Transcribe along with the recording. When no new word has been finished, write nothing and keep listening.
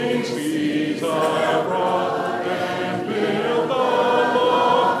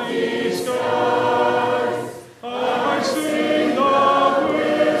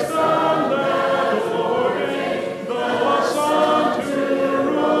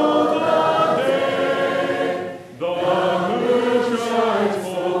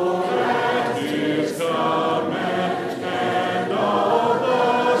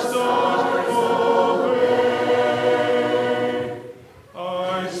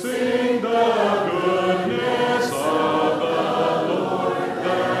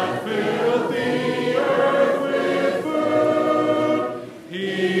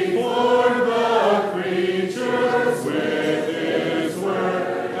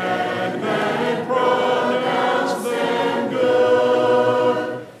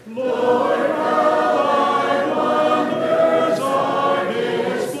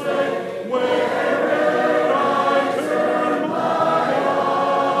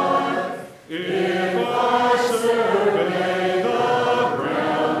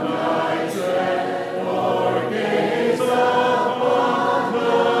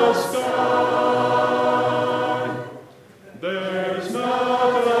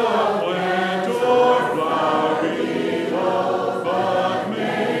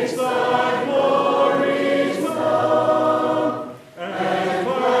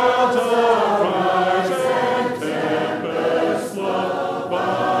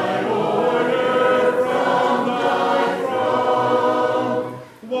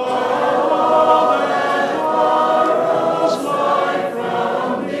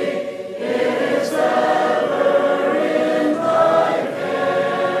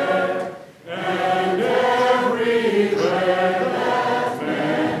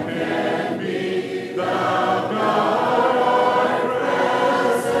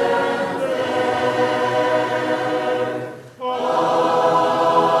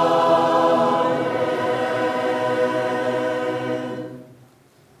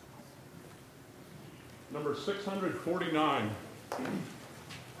649.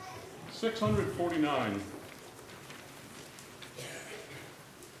 649.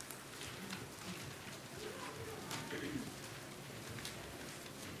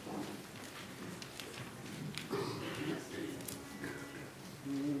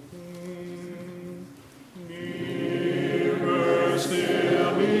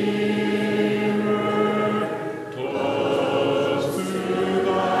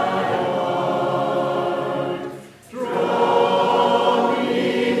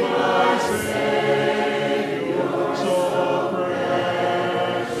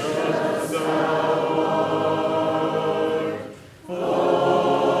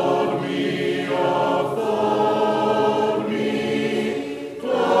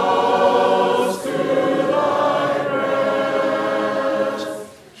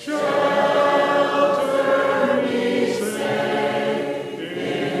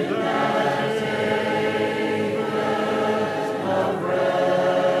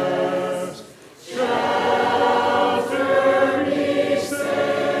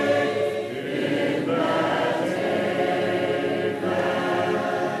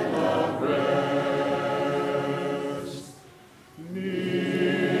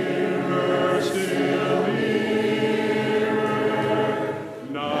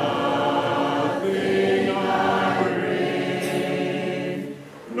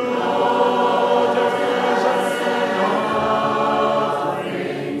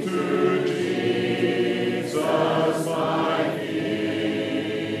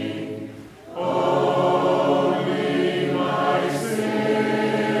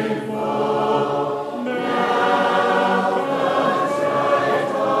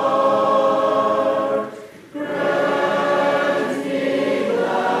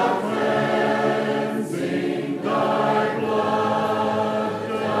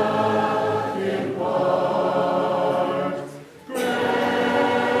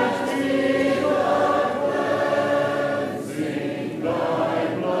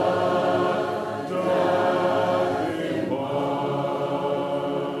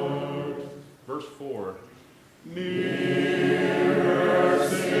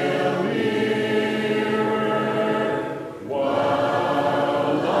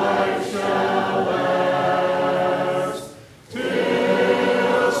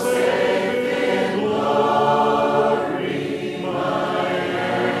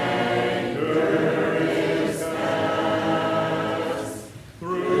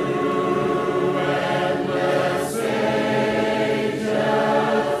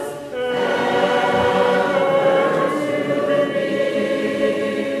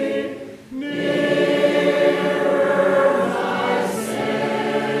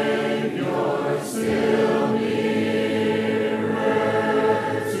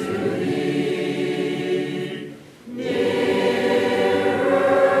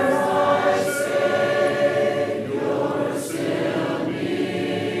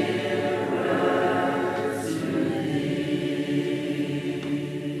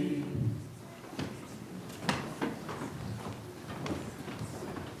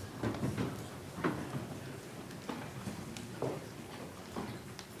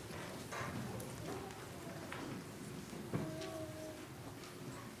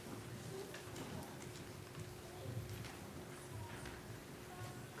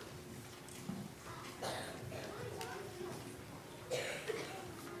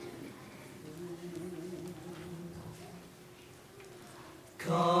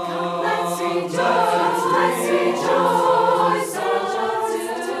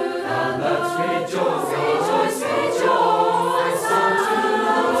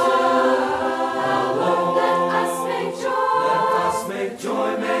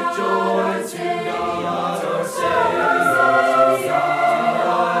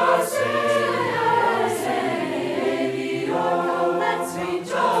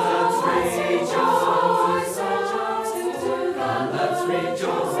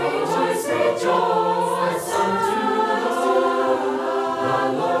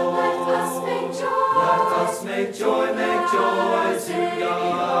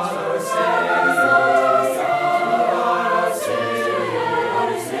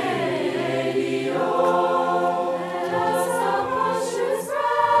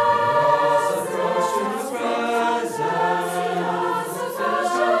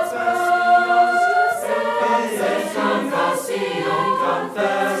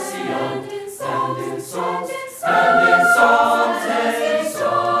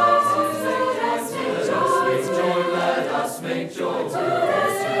 Make joy.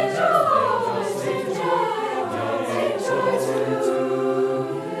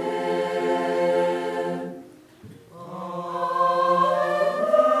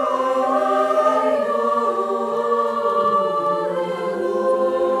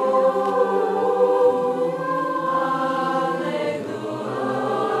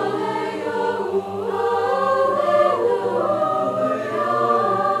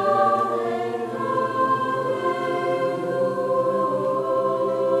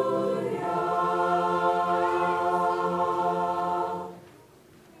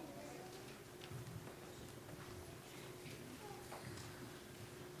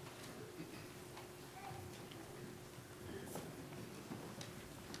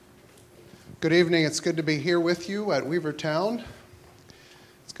 Good evening. It's good to be here with you at Weavertown.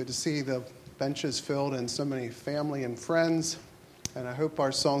 It's good to see the benches filled and so many family and friends. And I hope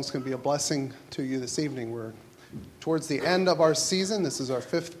our songs can be a blessing to you this evening. We're towards the end of our season. This is our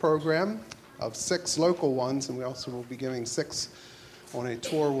fifth program of 6 local ones, and we also will be giving 6 on a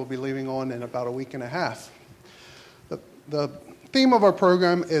tour we'll be leaving on in about a week and a half. The theme of our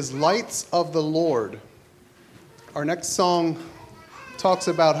program is Lights of the Lord. Our next song talks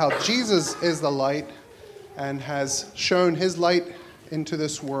about how Jesus is the light and has shown his light into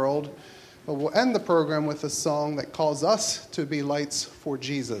this world. But we'll end the program with a song that calls us to be lights for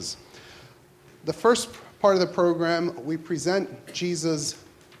Jesus. The first part of the program, we present Jesus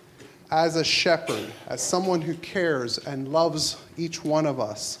as a shepherd, as someone who cares and loves each one of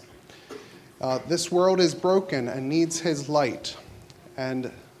us. This world is broken and needs his light,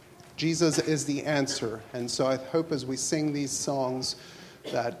 and Jesus is the answer. And so I hope as we sing these songs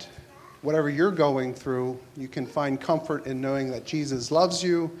that whatever you're going through, you can find comfort in knowing that Jesus loves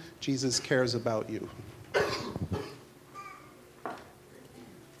you, Jesus cares about you.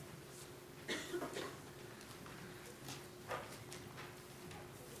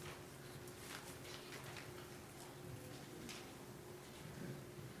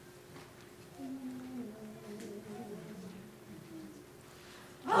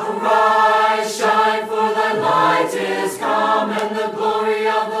 Arise, shine, for thy light is come, and the glory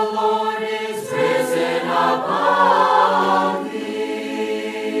of the Lord is risen upon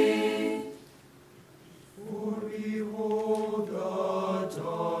thee. For behold, the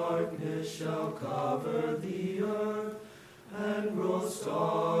darkness shall cover the earth, and gross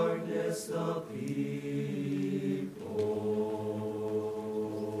darkness the people.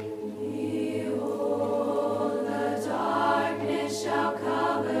 Behold, the darkness shall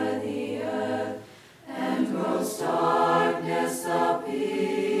cover the earth, and gross darkness the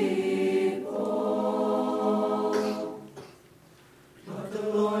people. But the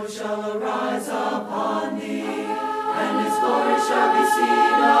Lord shall arise upon thee, and his glory shall be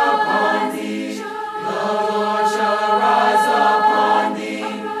seen upon thee. The Lord shall arise upon thee,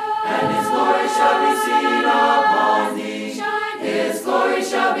 and his glory shall be seen upon thee. His glory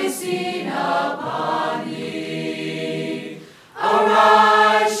shall be seen upon thee.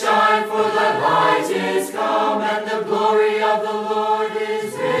 Arise, shine, for thy light is come, and the glory of the Lord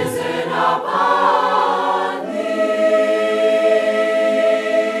is risen upon thee.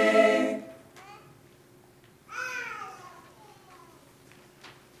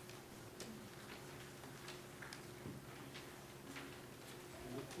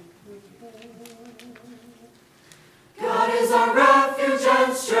 God is our refuge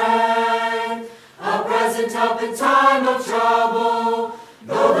and strength, a present help in time of trouble.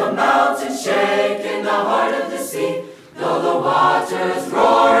 Though the mountains shake in the heart of the sea, though the waters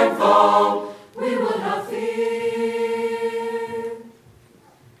roar and foam, we will not fear.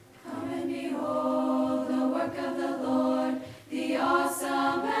 Come and behold the work of the Lord, the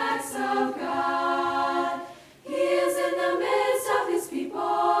awesome acts of God. He is in the midst of his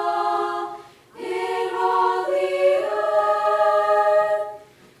people, in all the earth.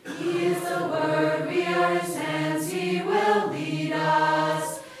 He is the word, we are his hands, he will lead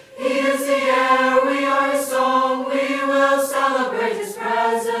us. He is the air, we are his song, we will celebrate his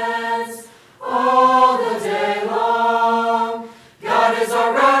presence all the day long. God is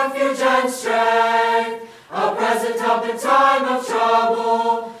our refuge and strength, a present help in time of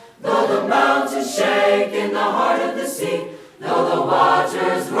trouble. Though the mountains shake in the heart of the sea, though the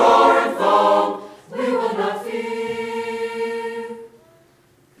waters roar and foam, we will not fear.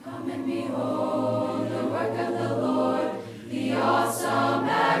 Come and behold the work of the Lord, the awesome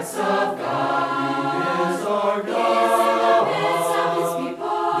acts of God. He is our God. He is in the midst of his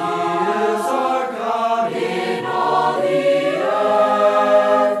people. He is our God in all the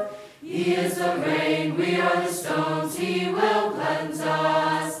earth. He is the rain, we are the stones, he will cleanse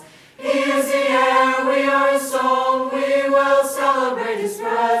us. He is the air, we are his song, we will celebrate his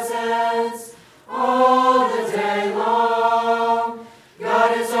presence all the day long.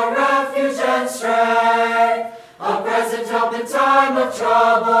 God is our refuge and strength, a present help in time of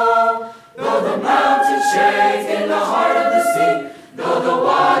trouble. Though the mountains shake in the heart of the sea, though the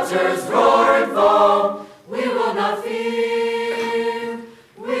waters roar and foam, we will not fear,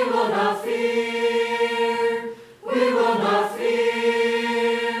 we will not fear, we will not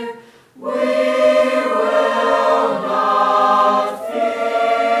fear, we will not fear.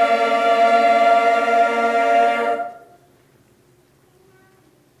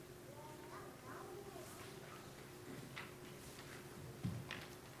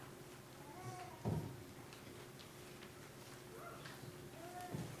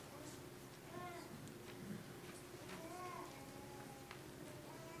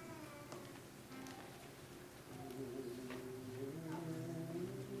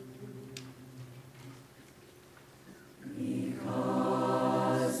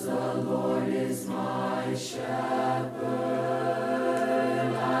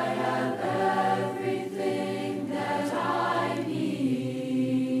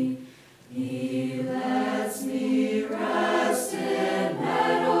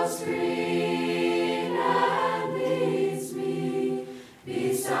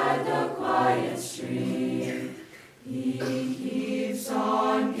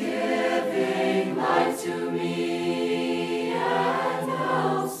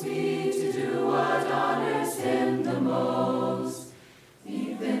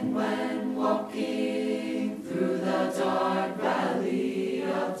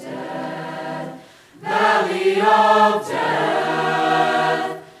 of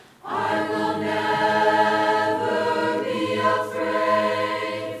death, I will never be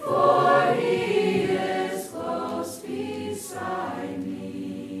afraid, for he is close beside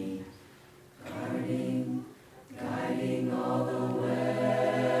me, guiding all the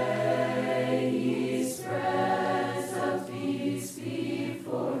way. He spreads a feast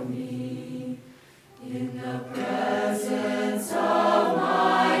before me in the presence of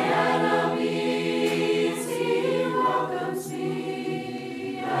my enemies. He welcomes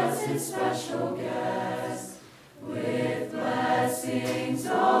me as his special guest with blessings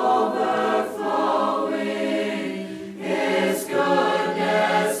overflowing. His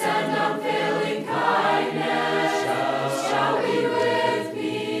goodness and unfailing kindness shall be with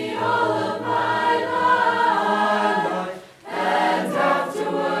me all of my life, and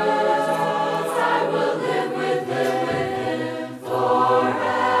afterwards I will live with him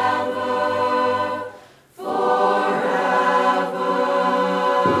forever, forever.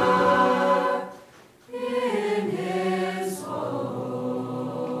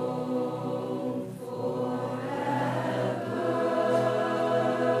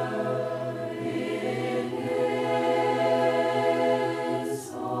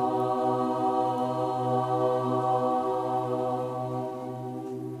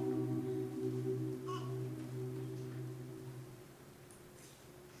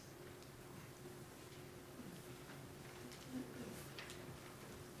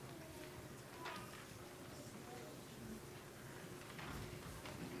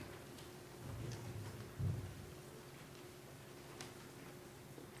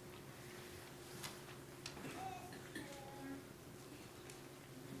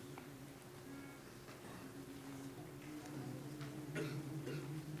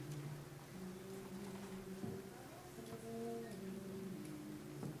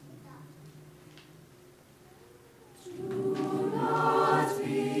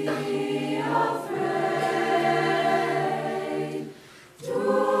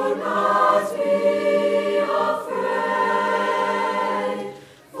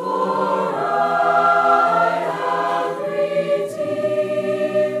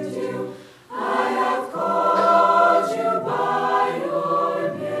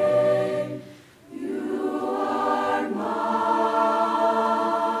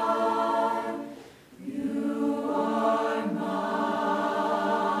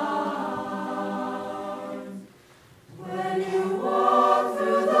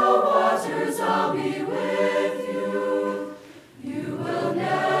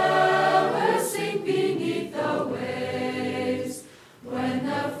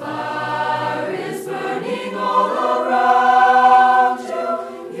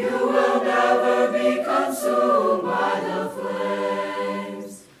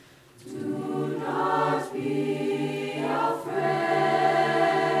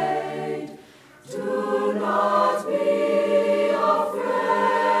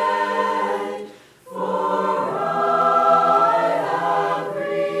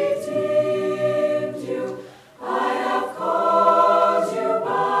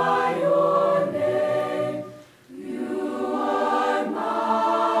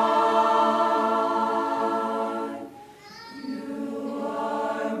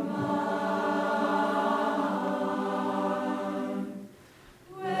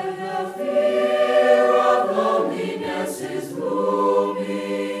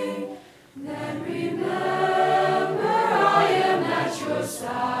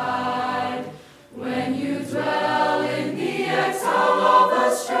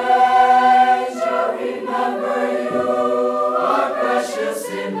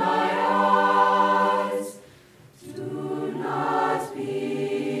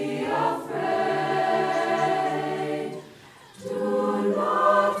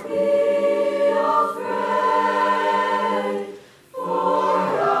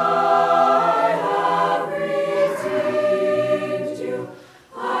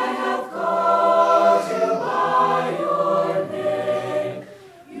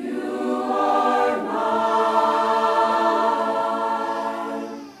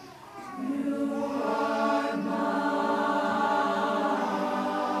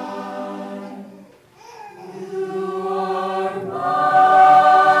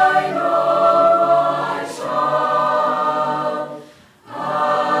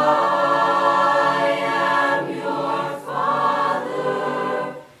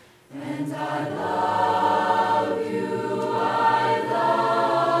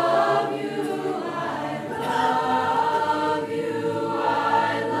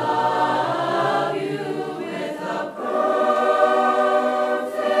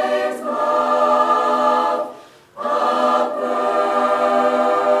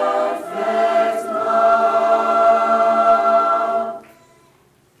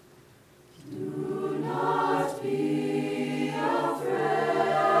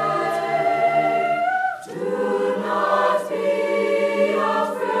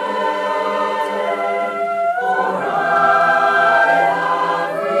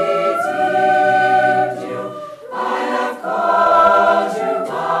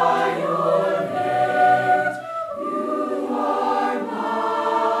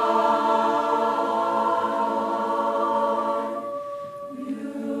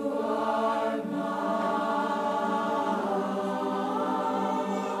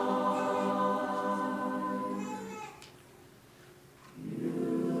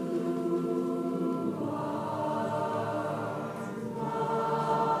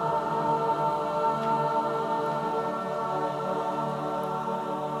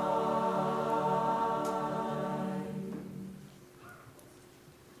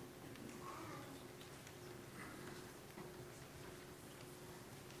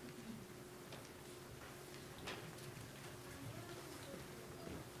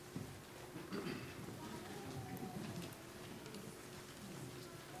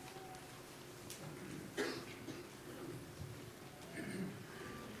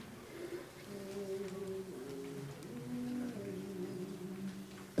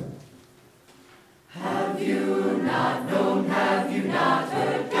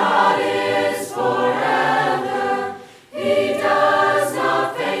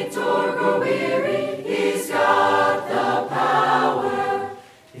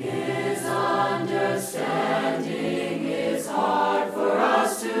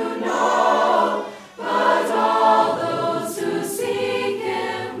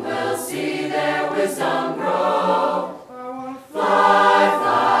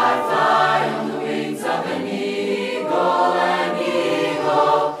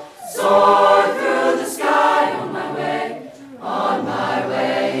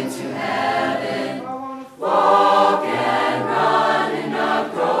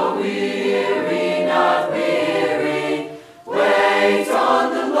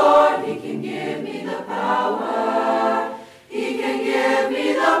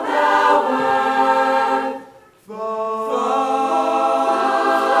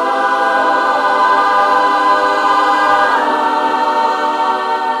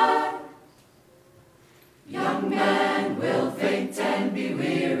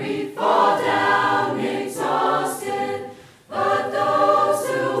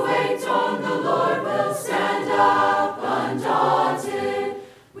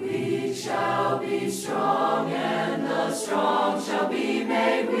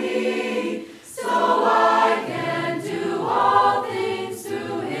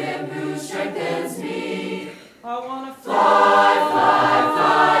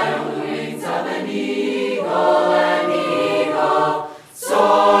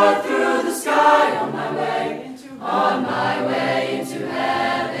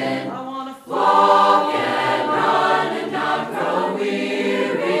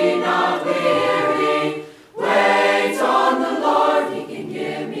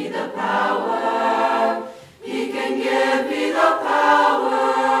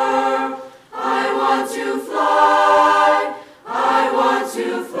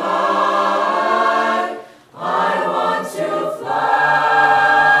 to fly. I want to fly.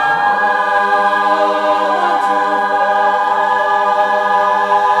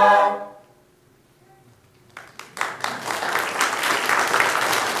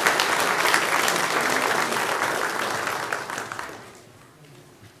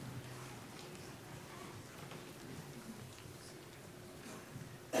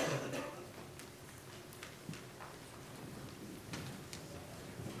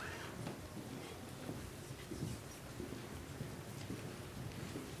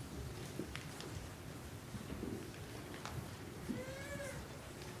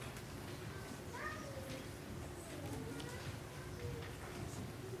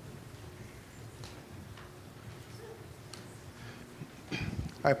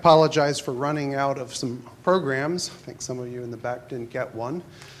 I apologize for running out of some programs. I think some of you in the back didn't get one.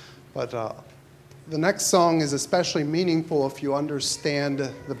 But the next song is especially meaningful if you understand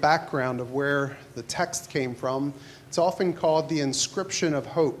the background of where the text came from. It's often called the Inscription of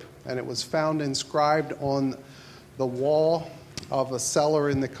Hope, and it was found inscribed on the wall of a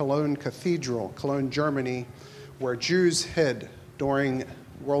cellar in the Cologne Cathedral, Cologne, Germany, where Jews hid during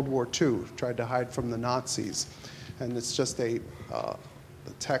World War II, tried to hide from the Nazis. And it's just the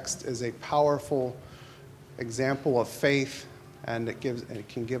text is a powerful example of faith, and it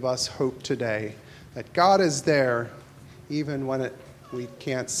can give us hope today that God is there even when we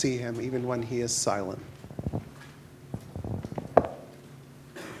can't see him, even when he is silent.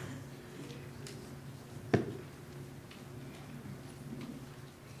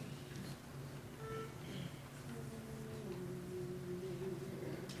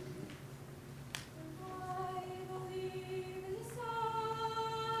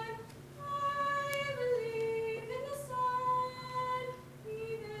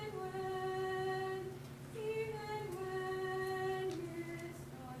 Even when it's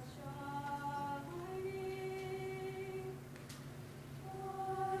not shine.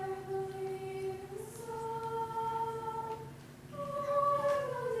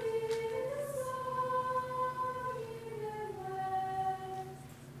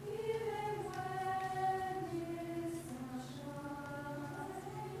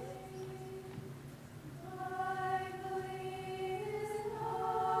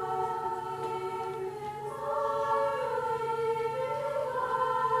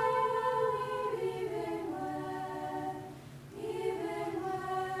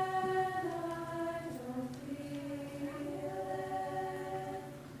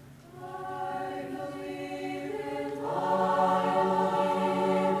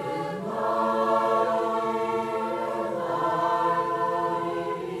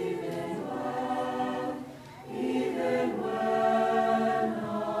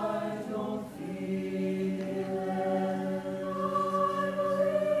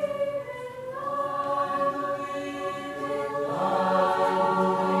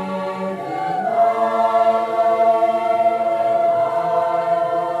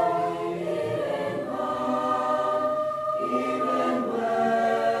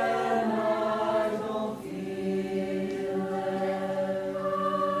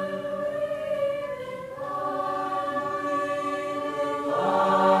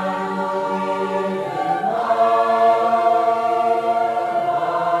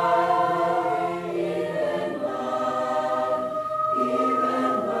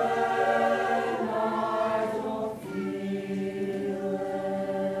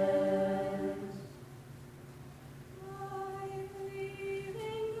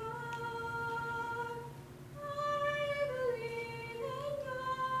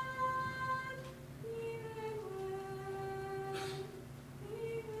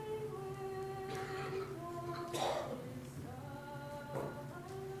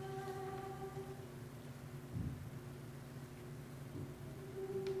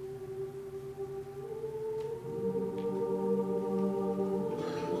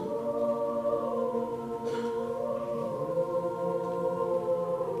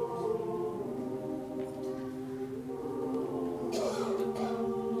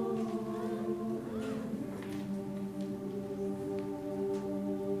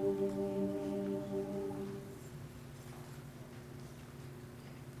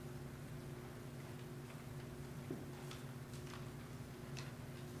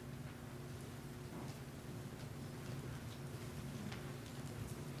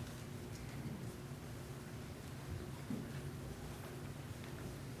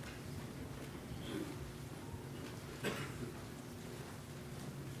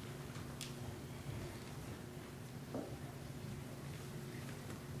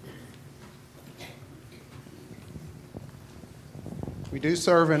 We do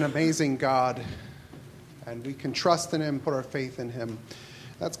serve an amazing God, and we can trust in him, put our faith in him.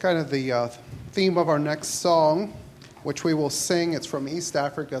 That's kind of the theme of our next song, which we will sing. It's from East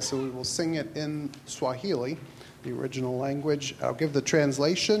Africa, so we will sing it in Swahili, the original language. I'll give the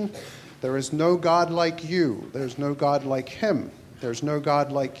translation. There is no God like you. There's no God like him. There's no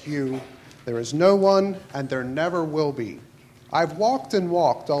God like you. There is no one, and there never will be. I've walked and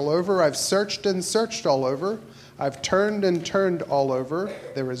walked all over. I've searched and searched all over. I've turned and turned all over.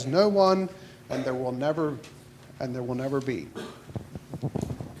 There is no one, and there will never be.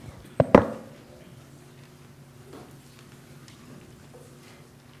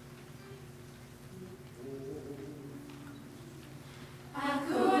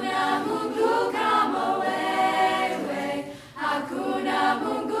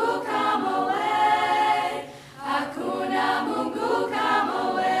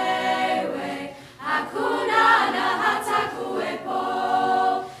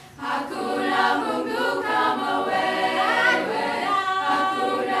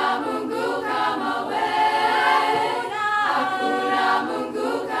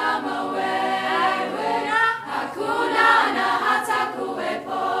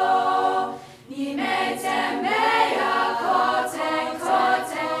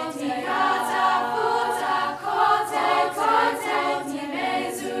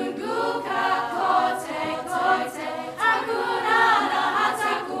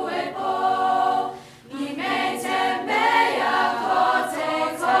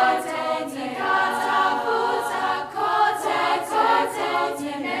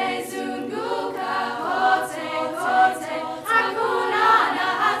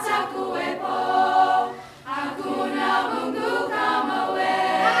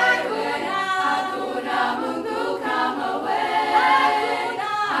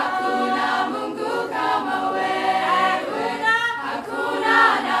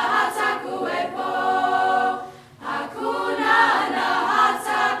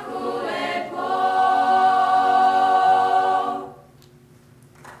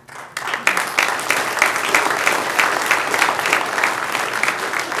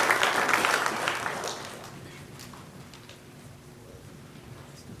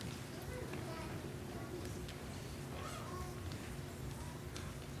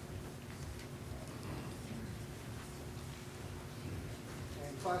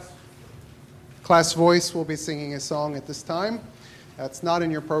 Class Voice will be singing a song at this time. That's not in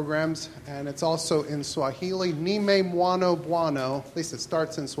your programs, and it's also in Swahili. Nime Mwano Bwano. At least it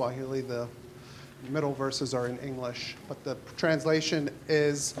starts in Swahili. The middle verses are in English. But the translation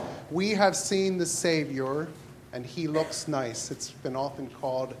is, we have seen the Savior, and he looks nice. It's been often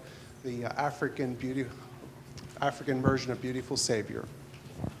called the African version of Beautiful Savior.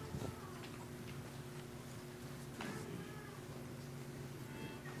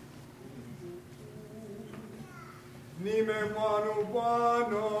 Nime mwano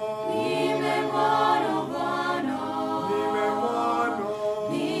bwano, Nime mwano bwano, nime mwano,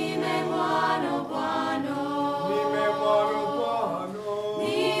 Nime mwano bwano, nime mwano bwano,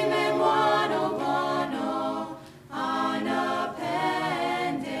 Nime mwano bwano, anapendeza.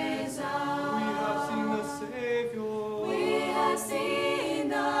 We have seen the Savior. We have seen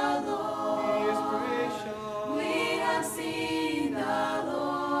the Lord. He is gracious. We have seen the He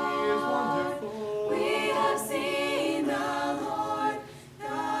Lord. is wonderful. We have seen the Lord,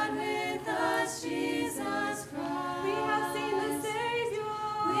 God with us, Jesus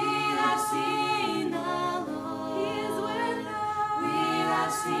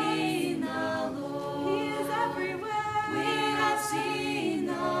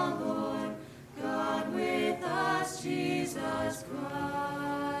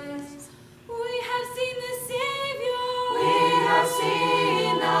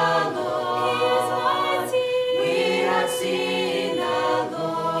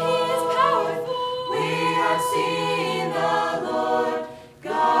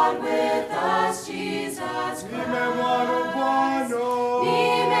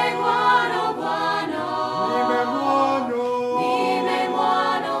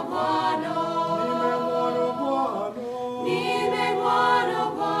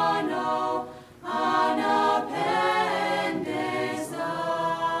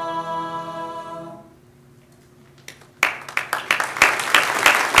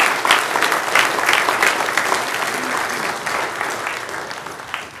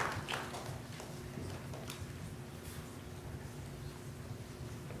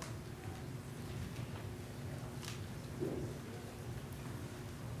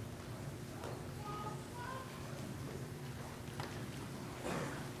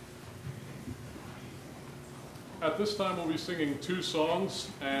At this time, we'll be singing 2 songs,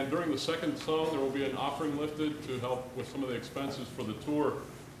 and during the second song, there will be an offering lifted to help with some of the expenses for the tour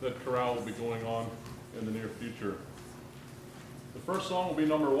that Chorale will be going on in the near future. The first song will be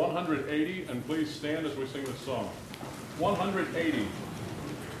number 180, and please stand as we sing this song. 180.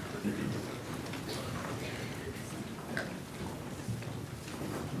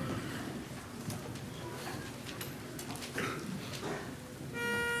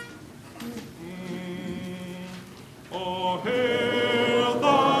 Oh, hail the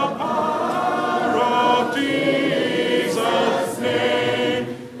power of Jesus'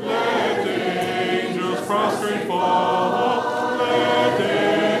 name. Let angels prostrate fall. Let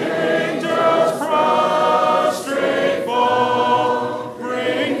angels prostrate fall.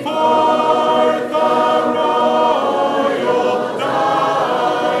 Bring forth the royal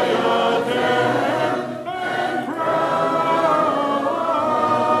diadem and crown.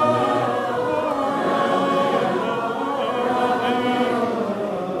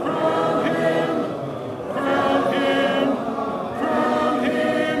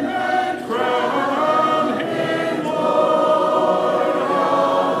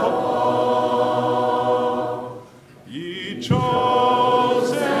 Ye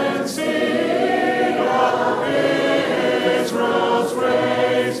chosen seed of Israel's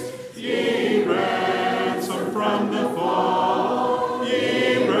race, ye ransom from the fall,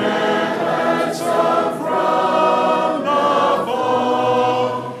 ye ransom from the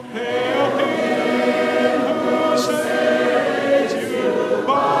fall. Hail him who saves you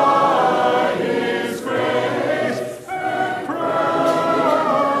by his grace and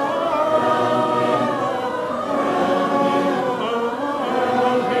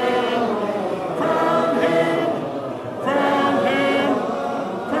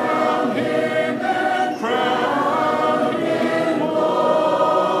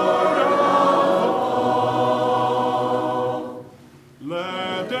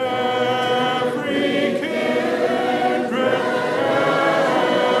let every kindred,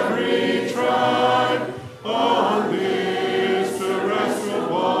 every tribe on this terrestrial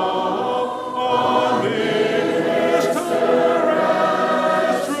ball, on this terrestrial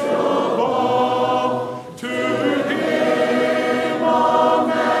ball, to him all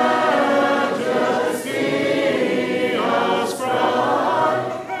majesty ascribe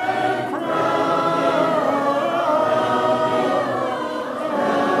and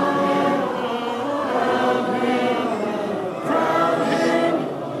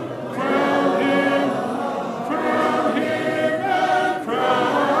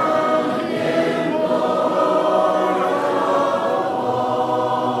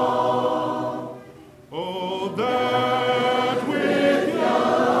oh, that with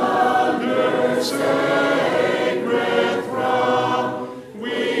yonder sacred throng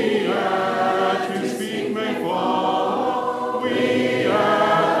we at his feet may fall, we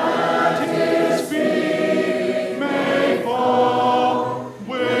at his feet may fall,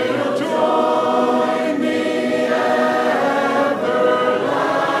 will join the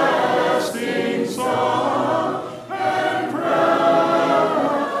everlasting song and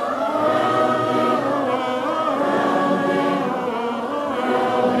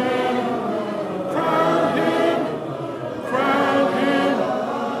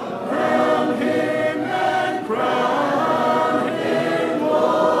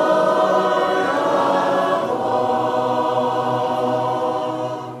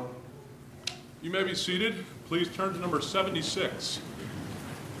You may be seated. Please turn to number 76.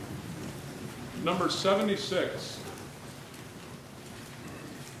 Number 76.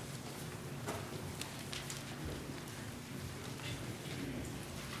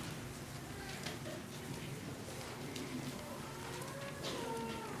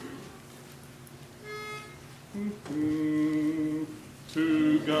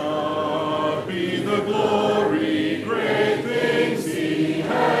 To God be the glory, great things he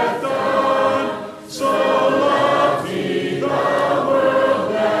hath done. So loved he the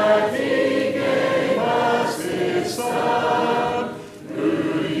world that he gave us his Son,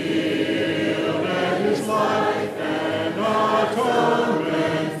 who yielded his life and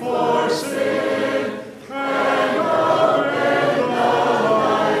atonement for sin, and opened the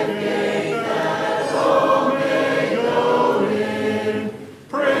life gate that all may go in.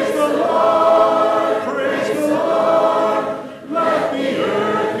 Praise the Lord, praise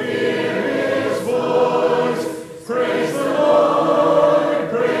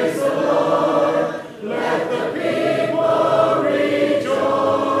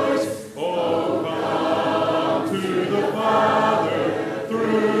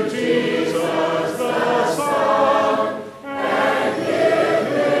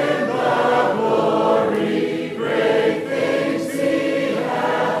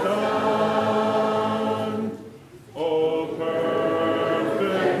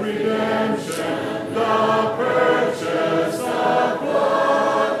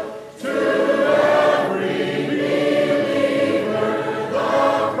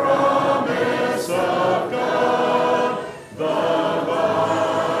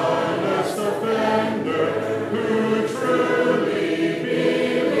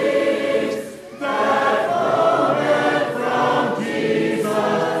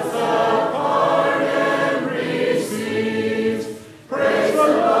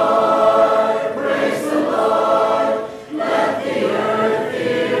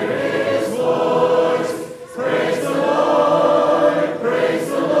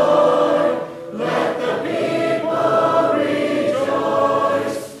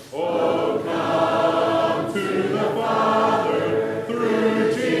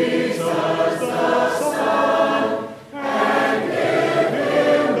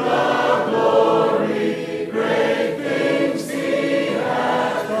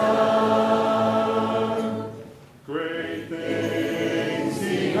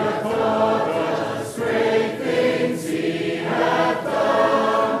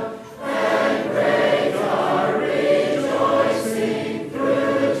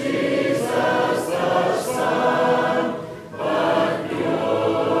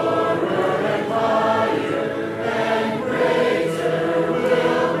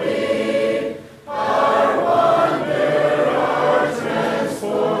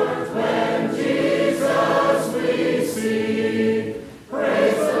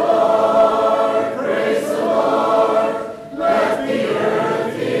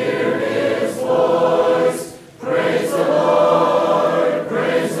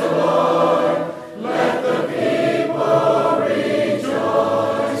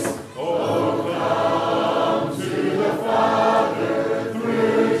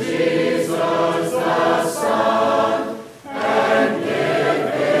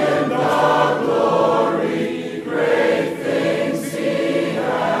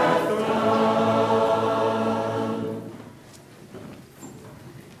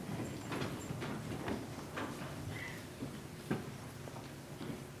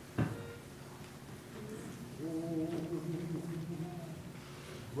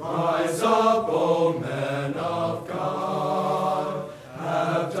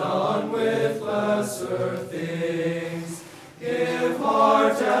lesser things. Give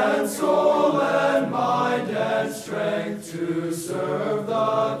heart and soul and mind and strength to serve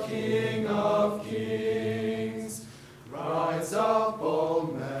the King of Kings. Rise up,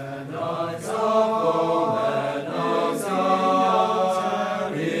 O men, rise up, O men of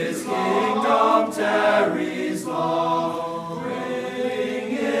Zion. His kingdom tarries long.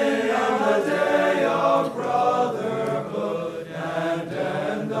 Bring in the day of brotherhood and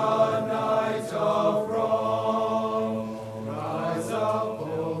end the night of wrong. Rise up,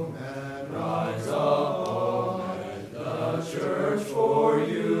 O men, rise up, O men. The church for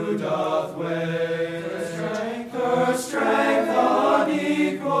you doth wait. Her strength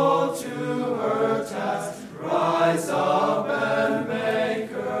unequal to her task. Rise up and make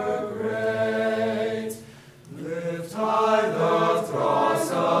her great. Lift high the cross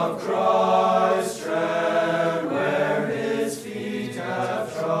of Christ, tread where his feet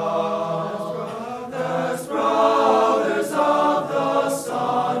have trod. As brothers of the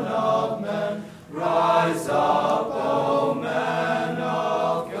Son of Man, rise up, O men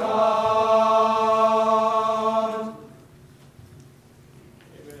of God.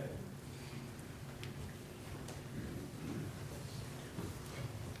 Amen.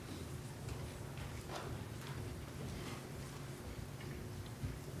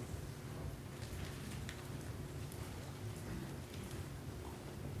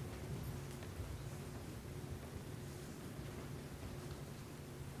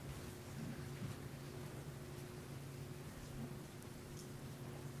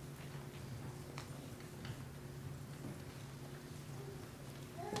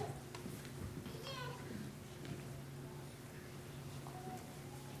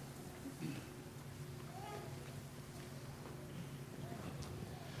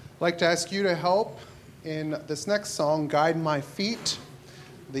 I'd like to ask you to help in this next song, Guide My Feet.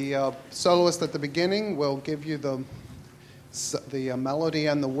 The soloist at the beginning will give you the melody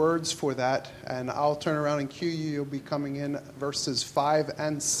and the words for that, and I'll turn around and cue you. You'll be coming in verses 5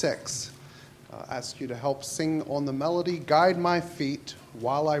 and 6. Ask you to help sing on the melody, Guide My Feet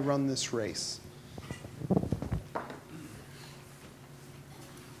while I run this race.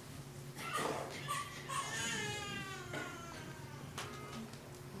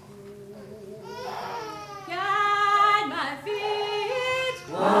 Guide my feet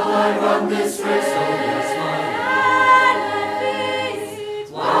While I run this race, oh yes, my Guide my feet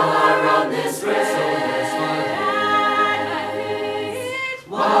While I run this race, oh yes, my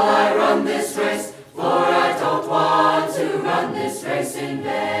While I run this race, for I don't want to run this race in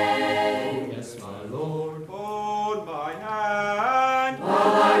vain. Yes, my Lord, Hold my hand.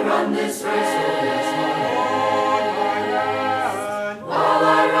 while I run this race, oh yes, my Hold my hand. While I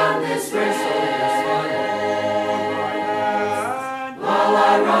run this race, oh yes, my Hold my hand. While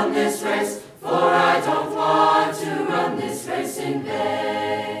I run this race, for I don't want to run this race in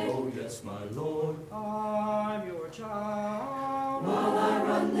vain. Oh yes, my Lord, I'm your child. while I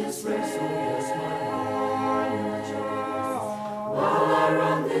run this race, oh yes, my I'm your child. While I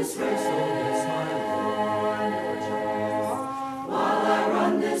run this race, oh yes, my I'm your child. While I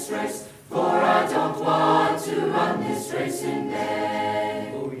run this race, for I don't want to run this race in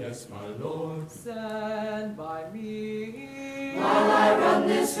vain. Oh yes, my Lord, Stand by me. while I run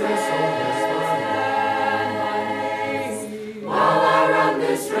this race, oh yes, my While I run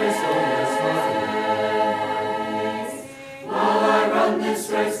this race, oh yes, my While I run this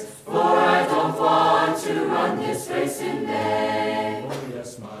race, for I don't want to run this race in vain. Oh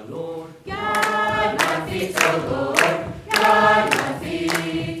yes, my Lord, Guide my feet, oh Lord, guide my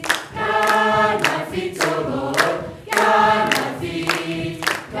feet, oh Lord, guide my feet,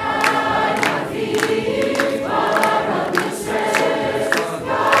 while I run this race, oh yes,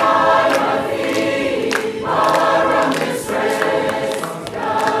 my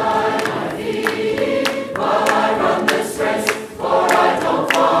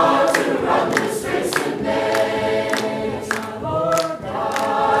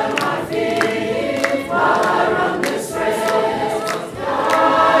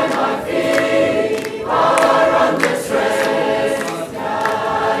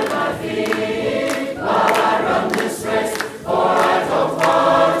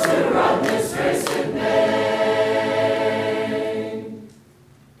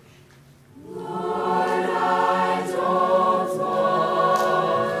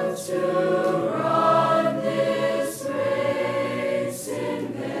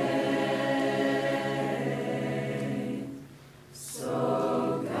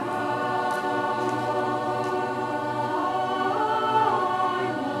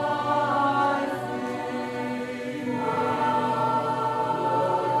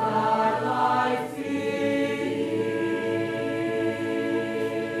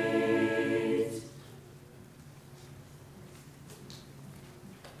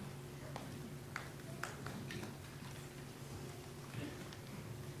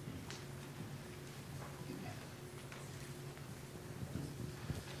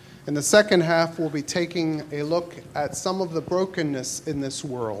In the second half, we'll be taking a look at some of the brokenness in this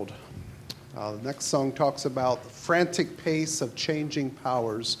world. The next song talks about the frantic pace of changing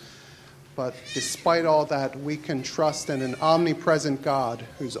powers. But despite all that, we can trust in an omnipresent God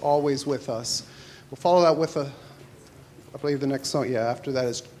who's always with us. We'll follow that with I believe the next song, after that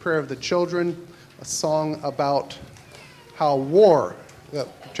is Prayer of the Children, a song about how war,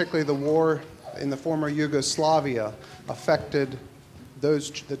 particularly the war in the former Yugoslavia, affected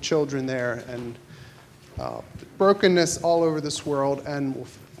the children there, and brokenness all over this world. And we'll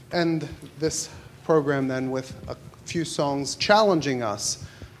end this program then with a few songs challenging us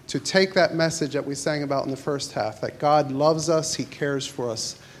to take that message that we sang about in the first half, that God loves us, He cares for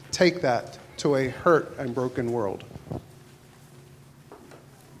us. Take that to a hurt and broken world.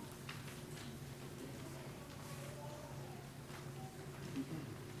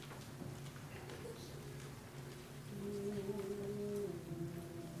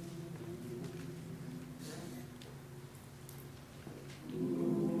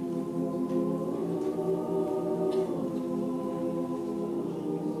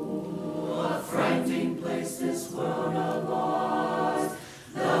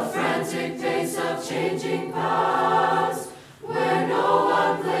 Changing paths, where no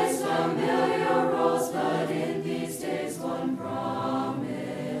one plays familiar roles, but in these days one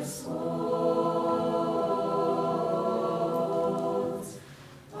promise holds.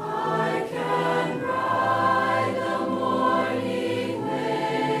 I can ride the morning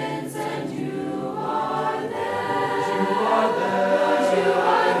winds, and you are there. You are there. You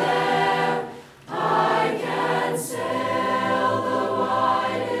are there. I can sail the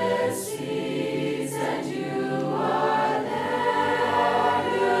widest seas.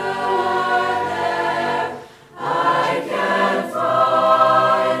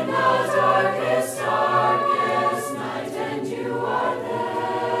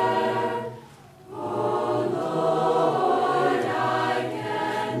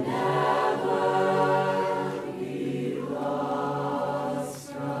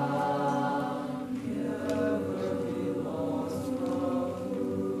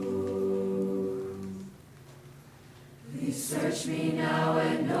 Search me now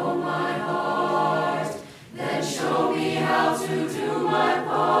and know my heart, then show me how to do my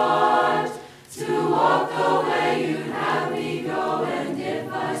part, to walk the way you'd have me go, and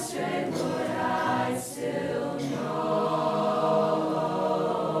if I stray, Lord, I still know.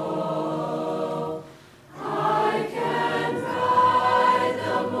 I can ride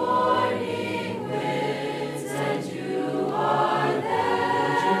the morning winds, and you are there.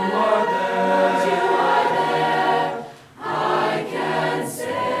 You are there. You are there. I can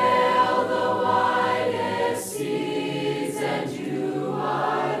sail the widest seas, and you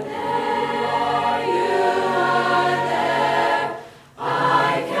are there. You are there. I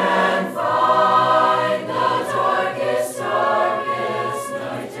can find the darkest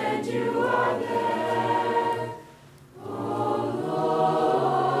night, and you are there. Oh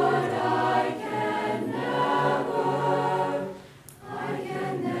Lord, I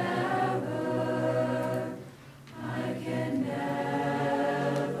can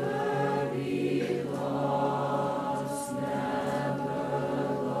never be lost, never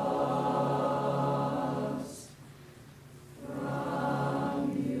lost from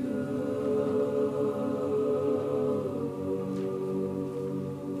you.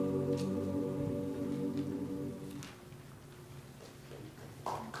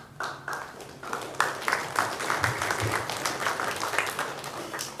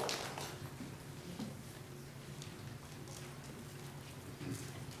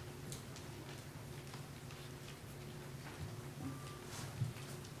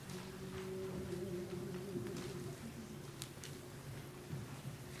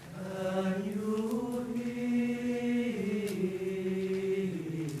 Can you hear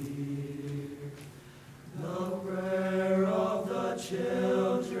the prayer of the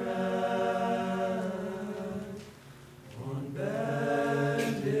children on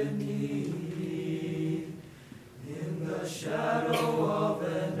bended knee in the shadow of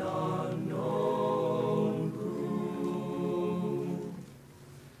an unknown room?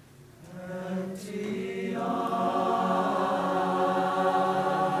 Empty eyes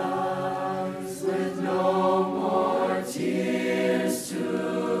with no more tears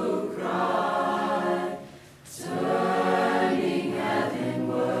to cry, turning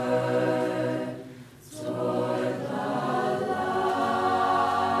heavenward.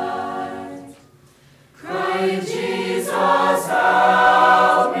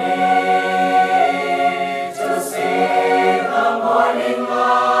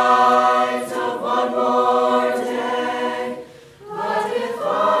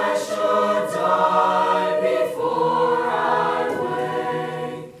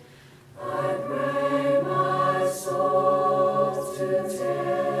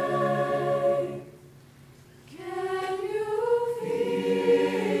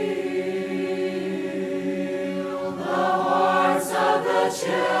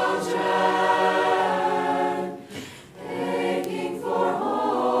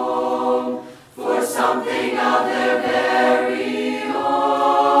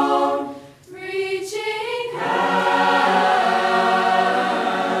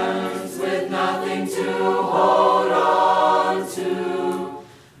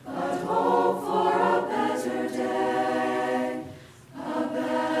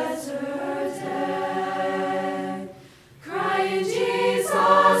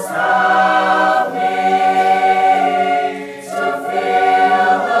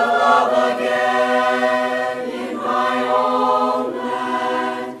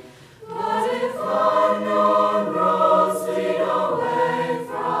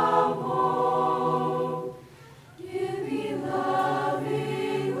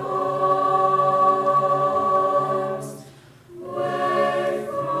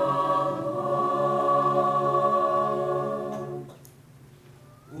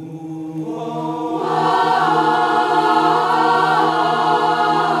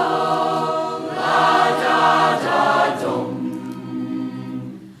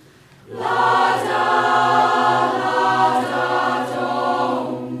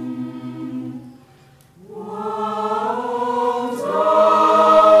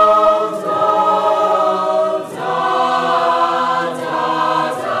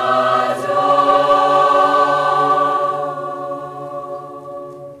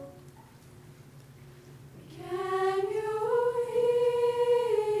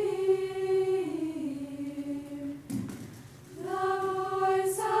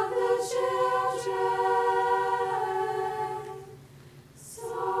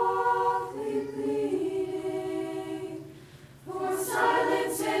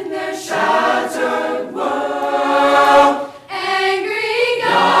 in their shattered world. Angry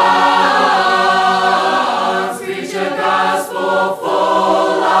gods preach a gospel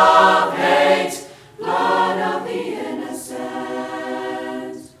full of hate, blood of the innocent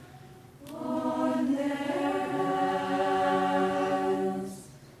on their hands.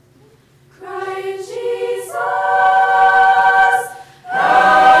 Crying, Jesus,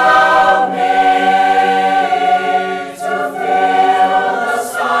 help me to feel the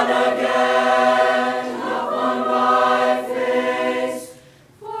sun again upon my face.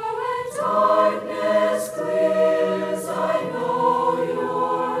 For when darkness clears, I know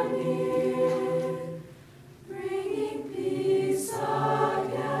you're near, bringing peace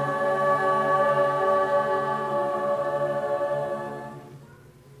again.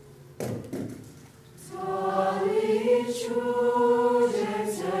 Solitude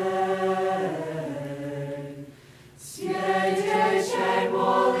siete c'è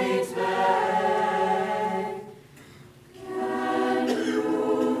molitve. Can you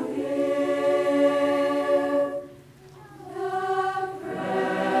hear the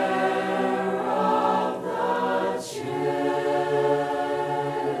prayer of the children?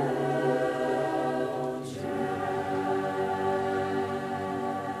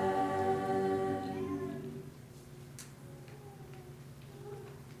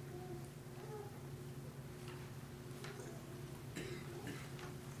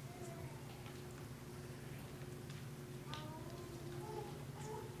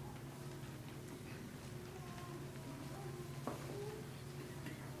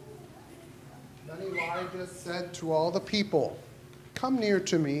 Then Elijah said to all the people, "Come near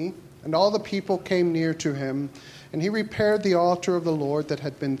to me." And all the people came near to him, and he repaired the altar of the Lord that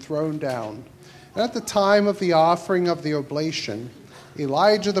had been thrown down. And at the time of the offering of the oblation,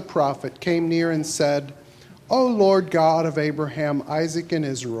 Elijah the prophet came near and said, "O Lord God of Abraham, Isaac, and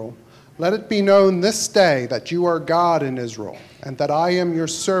Israel, let it be known this day that you are God in Israel, and that I am your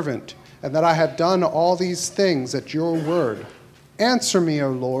servant, and that I have done all these things at your word. Answer me,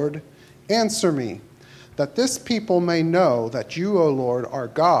 O Lord, answer me, that this people may know that you, O Lord, are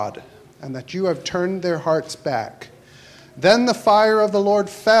God, and that you have turned their hearts back." Then the fire of the Lord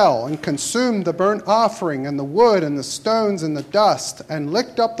fell and consumed the burnt offering and the wood and the stones and the dust, and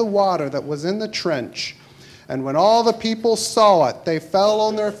licked up the water that was in the trench. And when all the people saw it, they fell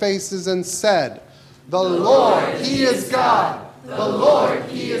on their faces and said, "The Lord, He is God! The Lord,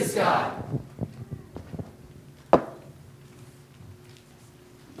 He is God!"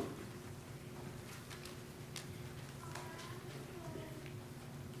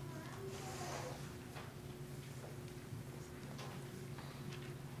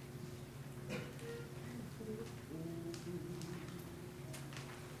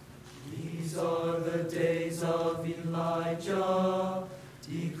 These are the days of Elijah,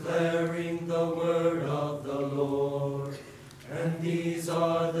 declaring the word of the Lord. And these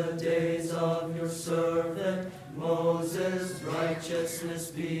are the days of your servant Moses, righteousness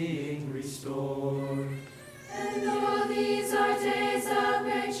being restored. And though these are days of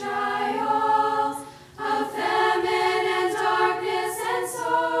great trials, of famine and darkness and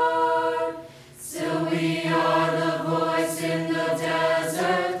sword, still we are the voice in the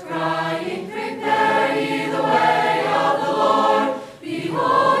desert, crying, "Prepare ye the way of the Lord.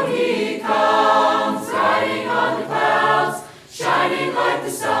 Behold, He comes, riding on the clouds, shining like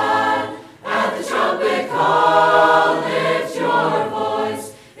the sun. At the trumpet call, lift your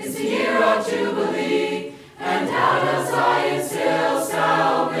voice. It's the year of Jubilee, and out of Zion's hill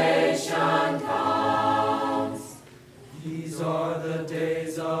salvation comes." These are the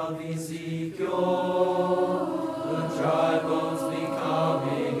days of Ezekiel, the dry bones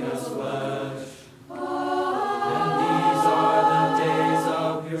becoming as flesh. And these are the days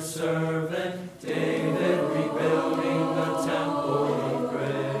of your servant David, rebuilding the temple of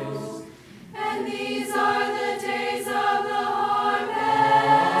praise. And these are the days of the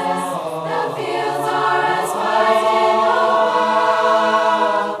harvest. The fields are as white as snow,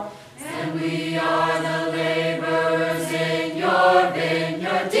 and we are the laborers in your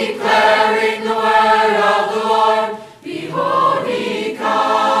vineyard, declaring the word of the Lord. Behold, He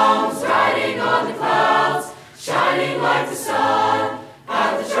comes, riding on the clouds, shining like the sun.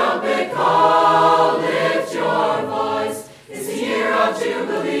 At the trumpet call, lift your voice. It's the year of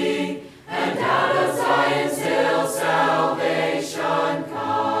Jubilee, and out of Zion's hill salvation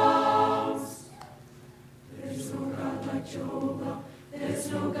comes. There's no God like Jehovah. There's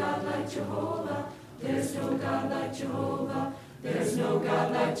no God like Jehovah. There's no God like Jehovah. There's no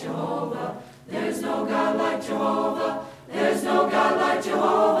God like Jehovah. There's no God like Jehovah. There's no God like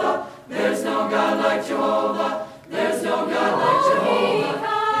Jehovah. There's no God like Jehovah. There's no God like Jehovah.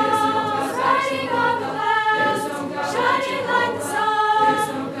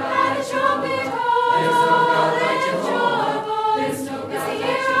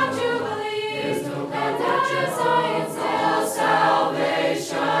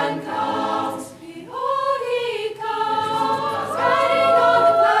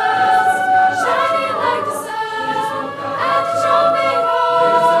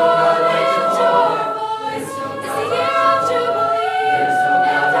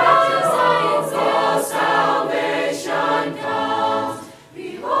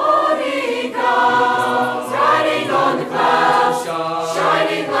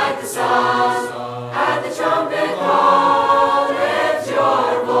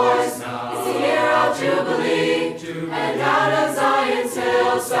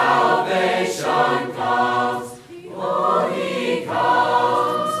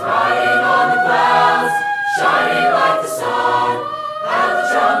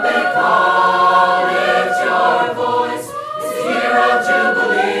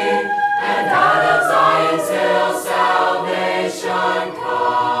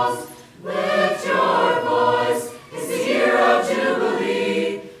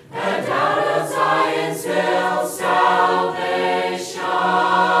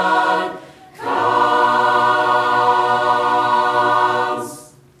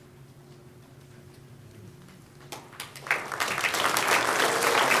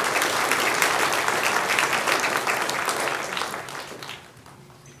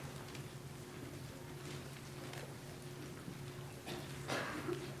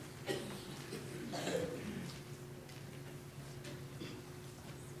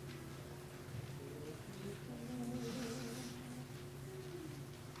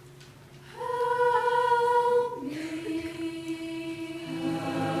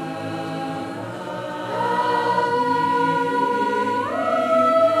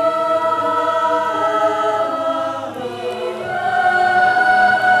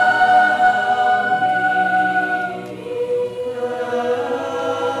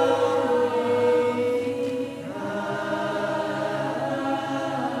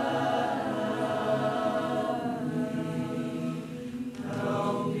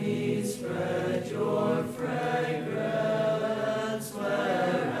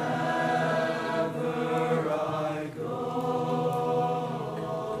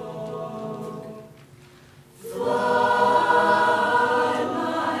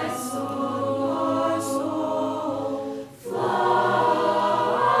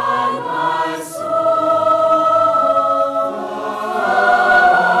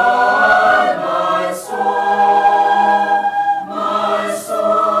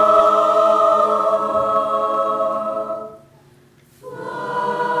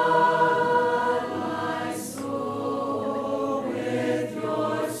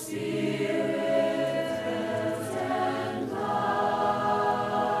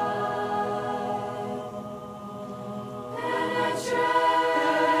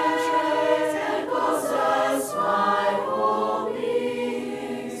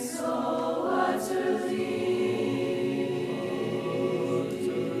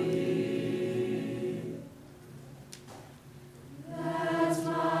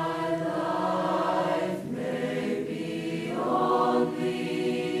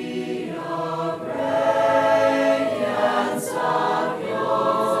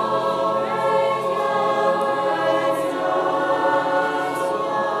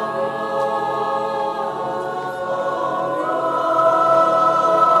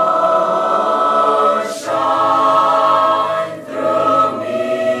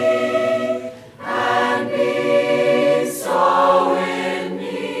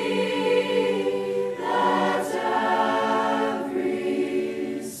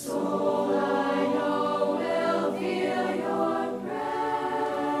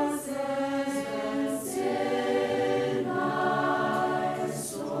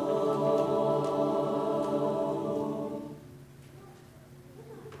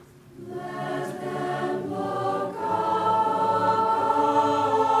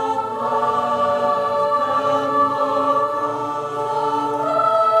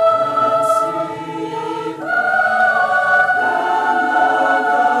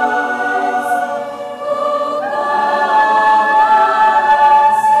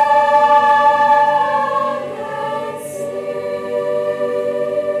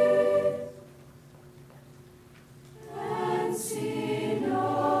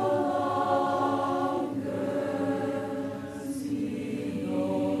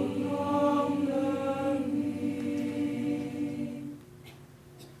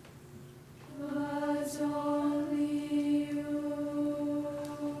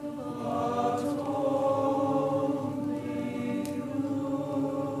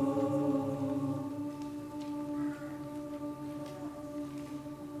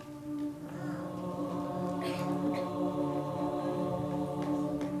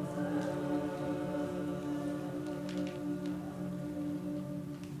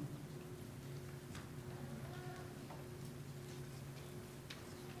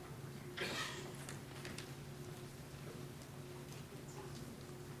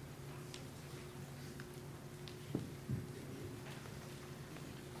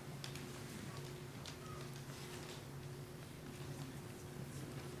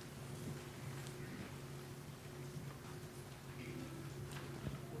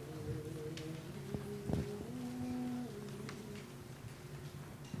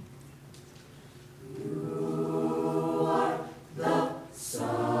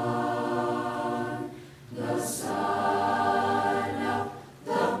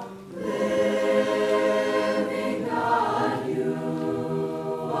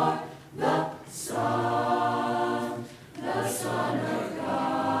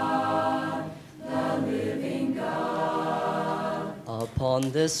 Upon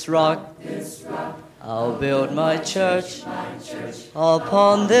this rock, I'll build my church.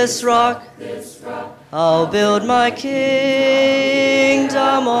 Upon this rock, I'll build my kingdom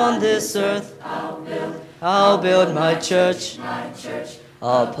on this earth. I'll build my church.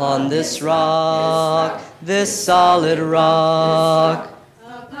 Upon this rock, this solid rock.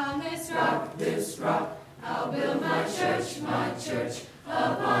 Upon this rock, I'll build my church,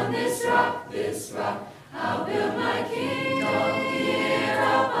 Upon this rock, I'll build my kingdom here.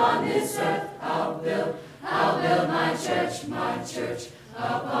 Upon this earth, I'll build my church,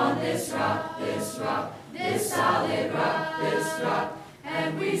 Upon this rock, this solid rock,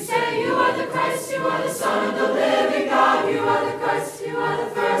 And we say, you are the Christ, you are the Son of the living God. You are the Christ, you are the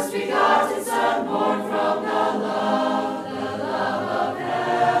first begotten Son, born from the love of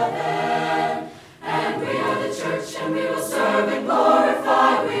heaven. And we are the church, and we will serve and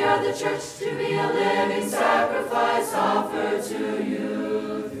glorify. We are the church, to be a living sacrifice offered to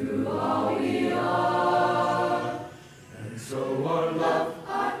you through all we are. And so our love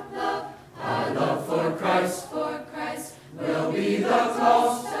for Christ will be the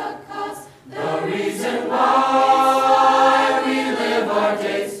cost, the reason why we live our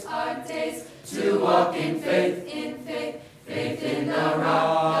days, to walk in faith in the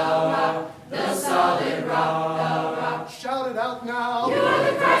rock, the solid rock. Shout it out now. You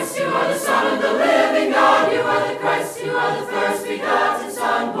are the Christ, you are the Son of the living God. You are the Christ, you are the first begotten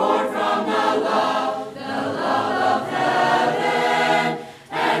Son, born from the love of heaven.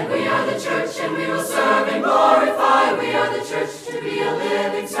 And we are the church, and we will serve and glorify. We are the church, to be a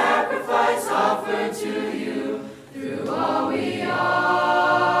living sacrifice offered to you through all we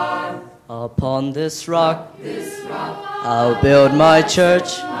are. Upon this rock, I'll build my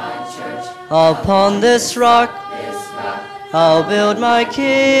church. Upon this rock, I'll build my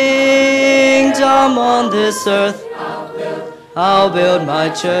kingdom on this earth. I'll build my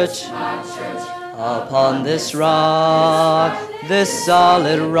church. Upon this rock, this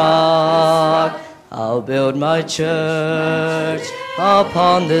solid rock, I'll build my church.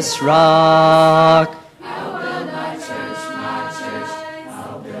 Upon this rock. I'll build my church,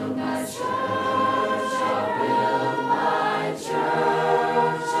 I'll build my church, I'll build my church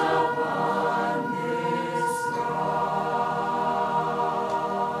upon this rock.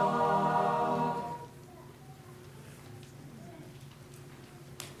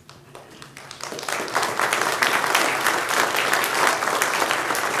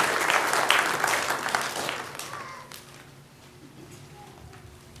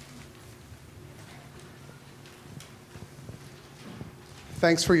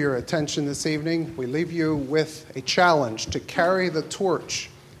 Thanks for your attention this evening. We leave you with a challenge to carry the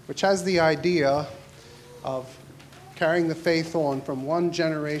torch, which has the idea of carrying the faith on from one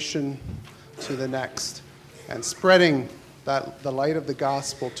generation to the next and spreading the light of the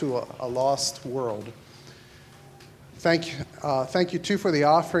gospel to a lost world. Thank you, too, for the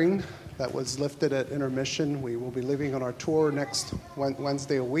offering that was lifted at intermission. We will be leaving on our tour next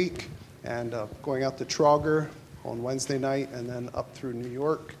Wednesday a week and going out to Trauger on Wednesday night, and then up through New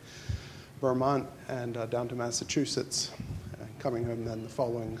York, Vermont, and down to Massachusetts, and coming home then the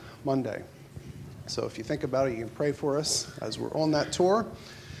following Monday. So if you think about it, you can pray for us as we're on that tour,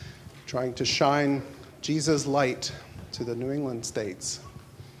 trying to shine Jesus' light to the New England states.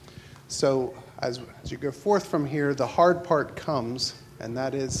 So as you go forth from here, the hard part comes, and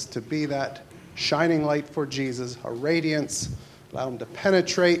that is to be that shining light for Jesus, a radiance, allow him to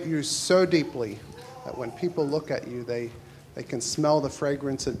penetrate you so deeply that when people look at you, they can smell the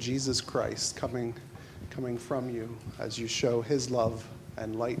fragrance of Jesus Christ coming from you as you show his love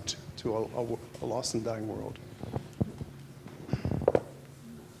and light to a lost and dying world.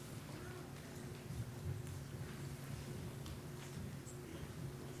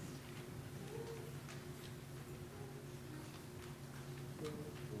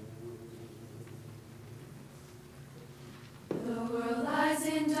 The world lies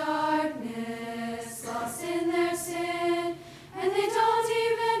in darkness, lost in their sin, and they don't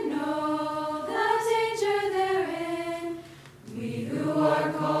even know the danger they're in. We who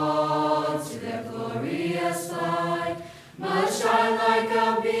are called to their glorious light must shine like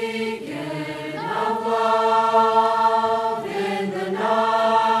a beacon of love in the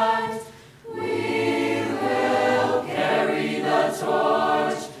night. We will carry the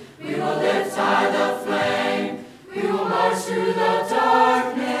torch, we will lift high the flame, we will march through the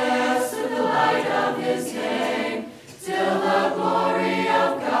darkness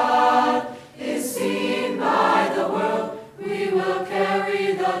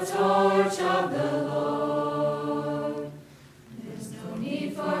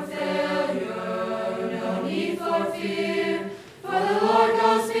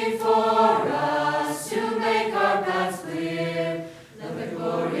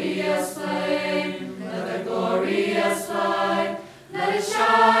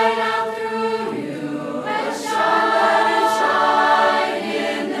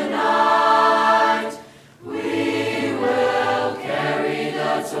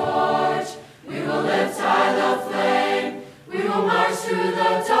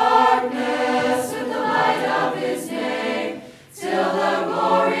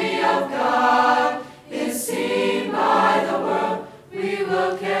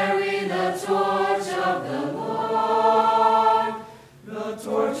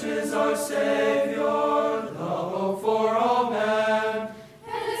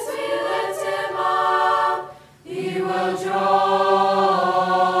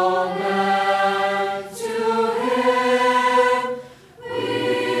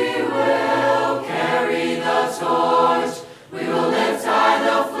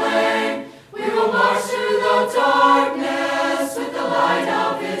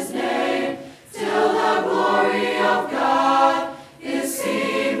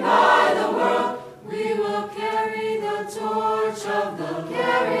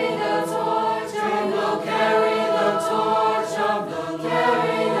torch of the Lord.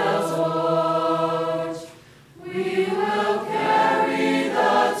 Carry the torch. We will carry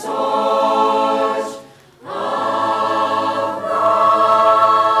the torch of the Lord.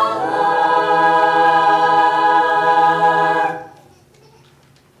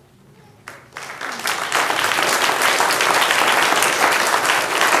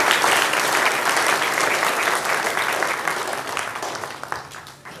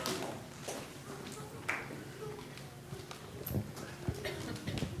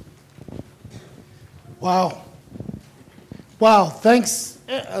 Wow. Wow. Thanks,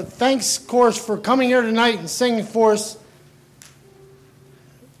 chorus, for coming here tonight and singing for us.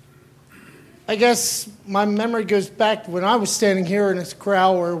 I guess my memory goes back to when I was standing here in this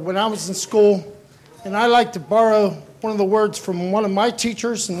crowd or when I was in school, and I like to borrow one of the words from one of my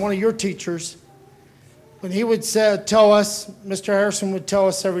teachers and one of your teachers. When he would tell us, Mr. Harrison would tell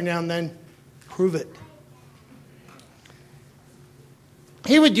us every now and then, prove it.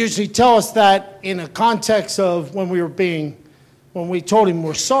 He would usually tell us that in a context of when we told him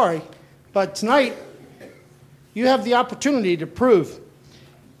we're sorry. But tonight, you have the opportunity to prove.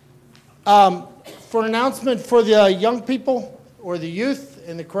 For an announcement for the young people or the youth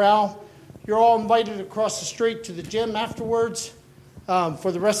in the crowd, you're all invited across the street to the gym afterwards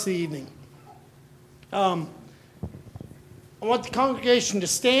for the rest of the evening. I want the congregation to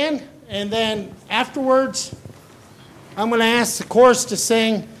stand, and then afterwards, I'm going to ask the chorus to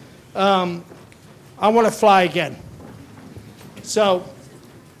sing, I Want to Fly Again. So,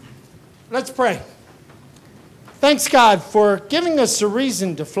 let's pray. Thanks, God, for giving us a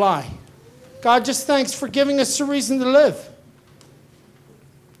reason to fly. God, just thanks for giving us a reason to live.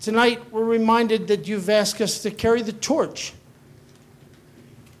 Tonight, we're reminded that you've asked us to carry the torch.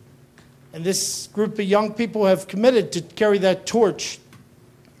 And this group of young people have committed to carry that torch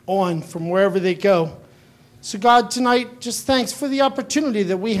on from wherever they go. So God, tonight, just thanks for the opportunity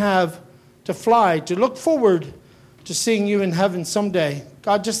that we have to fly, to look forward to seeing you in heaven someday.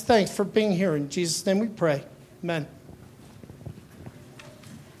 God, just thanks for being here. In Jesus' name we pray. Amen.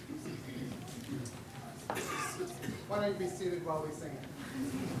 Why don't you be seated while we sing it?